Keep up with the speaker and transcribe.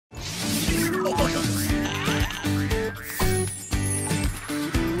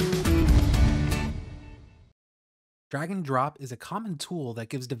Drag and drop is a common tool that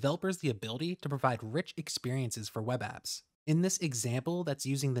gives developers the ability to provide rich experiences for web apps. In this example that's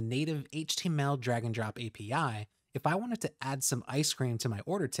using the native HTML drag and drop API, if I wanted to add some ice cream to my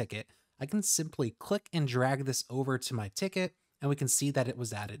order ticket, I can simply click and drag this over to my ticket and we can see that it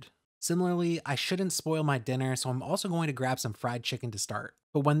was added. Similarly, I shouldn't spoil my dinner, so I'm also going to grab some fried chicken to start.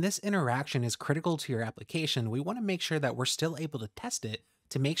 But when this interaction is critical to your application, we want to make sure that we're still able to test it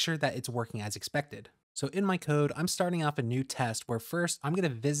to make sure that it's working as expected. So in my code, I'm starting off a new test where first I'm going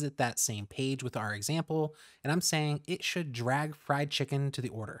to visit that same page with our example, and I'm saying it should drag fried chicken to the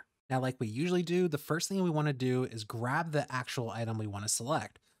order. Now, like we usually do, the first thing we want to do is grab the actual item we want to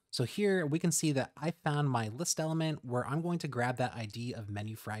select. So here we can see that I found my list element where I'm going to grab that ID of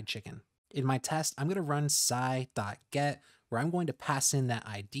menu fried chicken. In my test, I'm going to run sci.get where I'm going to pass in that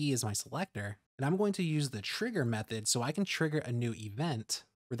ID as my selector, and I'm going to use the trigger method so I can trigger a new event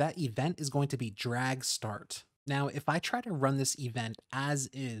where that event is going to be drag start. Now, if I try to run this event as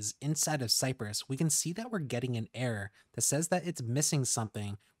is inside of Cypress, we can see that we're getting an error that says that it's missing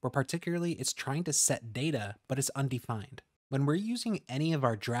something, where particularly it's trying to set data, but it's undefined. When we're using any of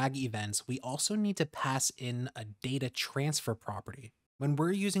our drag events, we also need to pass in a data transfer property. When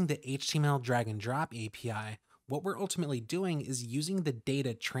we're using the HTML drag and drop API, what we're ultimately doing is using the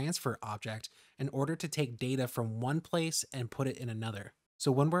data transfer object in order to take data from one place and put it in another.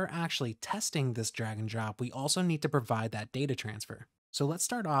 So when we're actually testing this drag and drop, we also need to provide that data transfer. So let's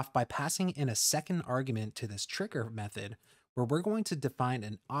start off by passing in a second argument to this trigger method, where we're going to define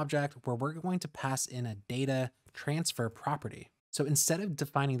an object where we're going to pass in a data transfer property. So instead of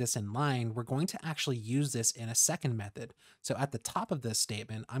defining this in line, we're going to actually use this in a second method. So at the top of this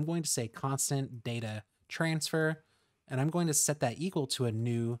statement, I'm going to say constant data transfer, and I'm going to set that equal to a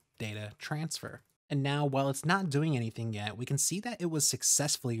new data transfer. And now, while it's not doing anything yet, we can see that it was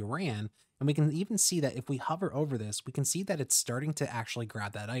successfully ran, and we can even see that if we hover over this, we can see that it's starting to actually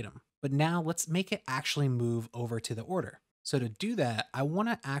grab that item. But now let's make it actually move over to the order. So to do that, I want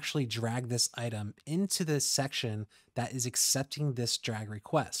to actually drag this item into the section that is accepting this drag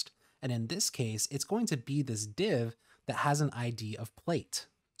request. And in this case, it's going to be this div that has an ID of plate.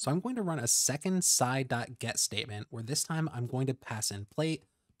 So I'm going to run a second sci.get statement where this time I'm going to pass in plate,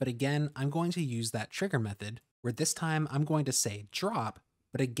 but again, I'm going to use that trigger method where this time I'm going to say drop,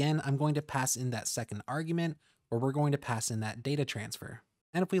 but again, I'm going to pass in that second argument where we're going to pass in that data transfer.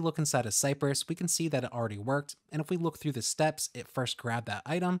 And if we look inside of Cypress, we can see that it already worked. And if we look through the steps, it first grabbed that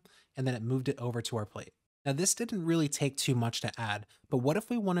item and then it moved it over to our plate. Now this didn't really take too much to add, but what if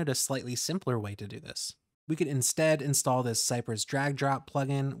we wanted a slightly simpler way to do this? We could instead install this Cypress drag drop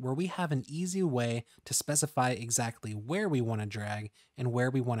plugin where we have an easy way to specify exactly where we want to drag and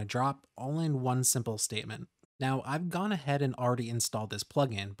where we want to drop all in one simple statement. Now I've gone ahead and already installed this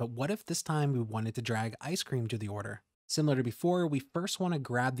plugin, but what if this time we wanted to drag ice cream to the order? Similar to before, we first want to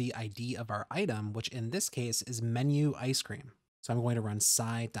grab the ID of our item, which in this case is menu ice cream. So I'm going to run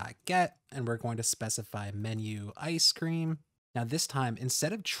sci.get and we're going to specify menu ice cream. Now this time,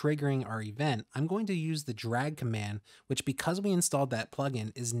 instead of triggering our event, I'm going to use the drag command, which because we installed that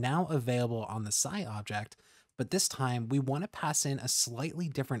plugin is now available on the sci object, but this time we want to pass in a slightly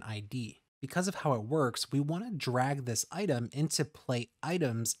different ID. Because of how it works, we want to drag this item into plate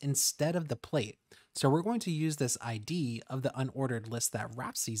items instead of the plate. So we're going to use this ID of the unordered list that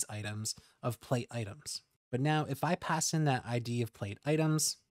wraps these items of plate items. But now if I pass in that ID of plate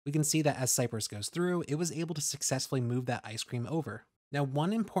items, we can see that as Cypress goes through, it was able to successfully move that ice cream over. Now,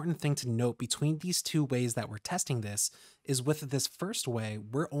 one important thing to note between these two ways that we're testing this is with this first way,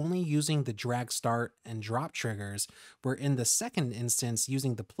 we're only using the drag start and drop triggers, where in the second instance,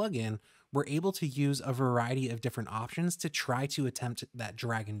 using the plugin, we're able to use a variety of different options to try to attempt that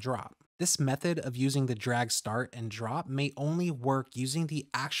drag and drop. This method of using the drag start and drop may only work using the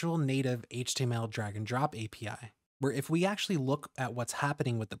actual native HTML drag and drop API, where if we actually look at what's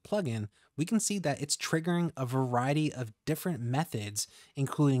happening with the plugin, we can see that it's triggering a variety of different methods,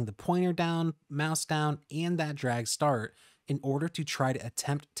 including the pointer down, mouse down, and that drag start in order to try to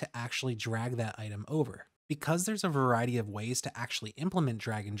attempt to actually drag that item over. Because there's a variety of ways to actually implement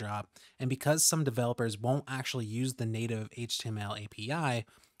drag and drop, and because some developers won't actually use the native HTML API,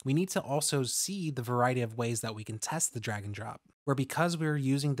 we need to also see the variety of ways that we can test the drag and drop, where because we're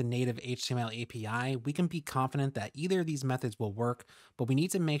using the native HTML API, we can be confident that either of these methods will work, but we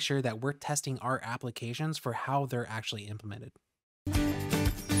need to make sure that we're testing our applications for how they're actually implemented.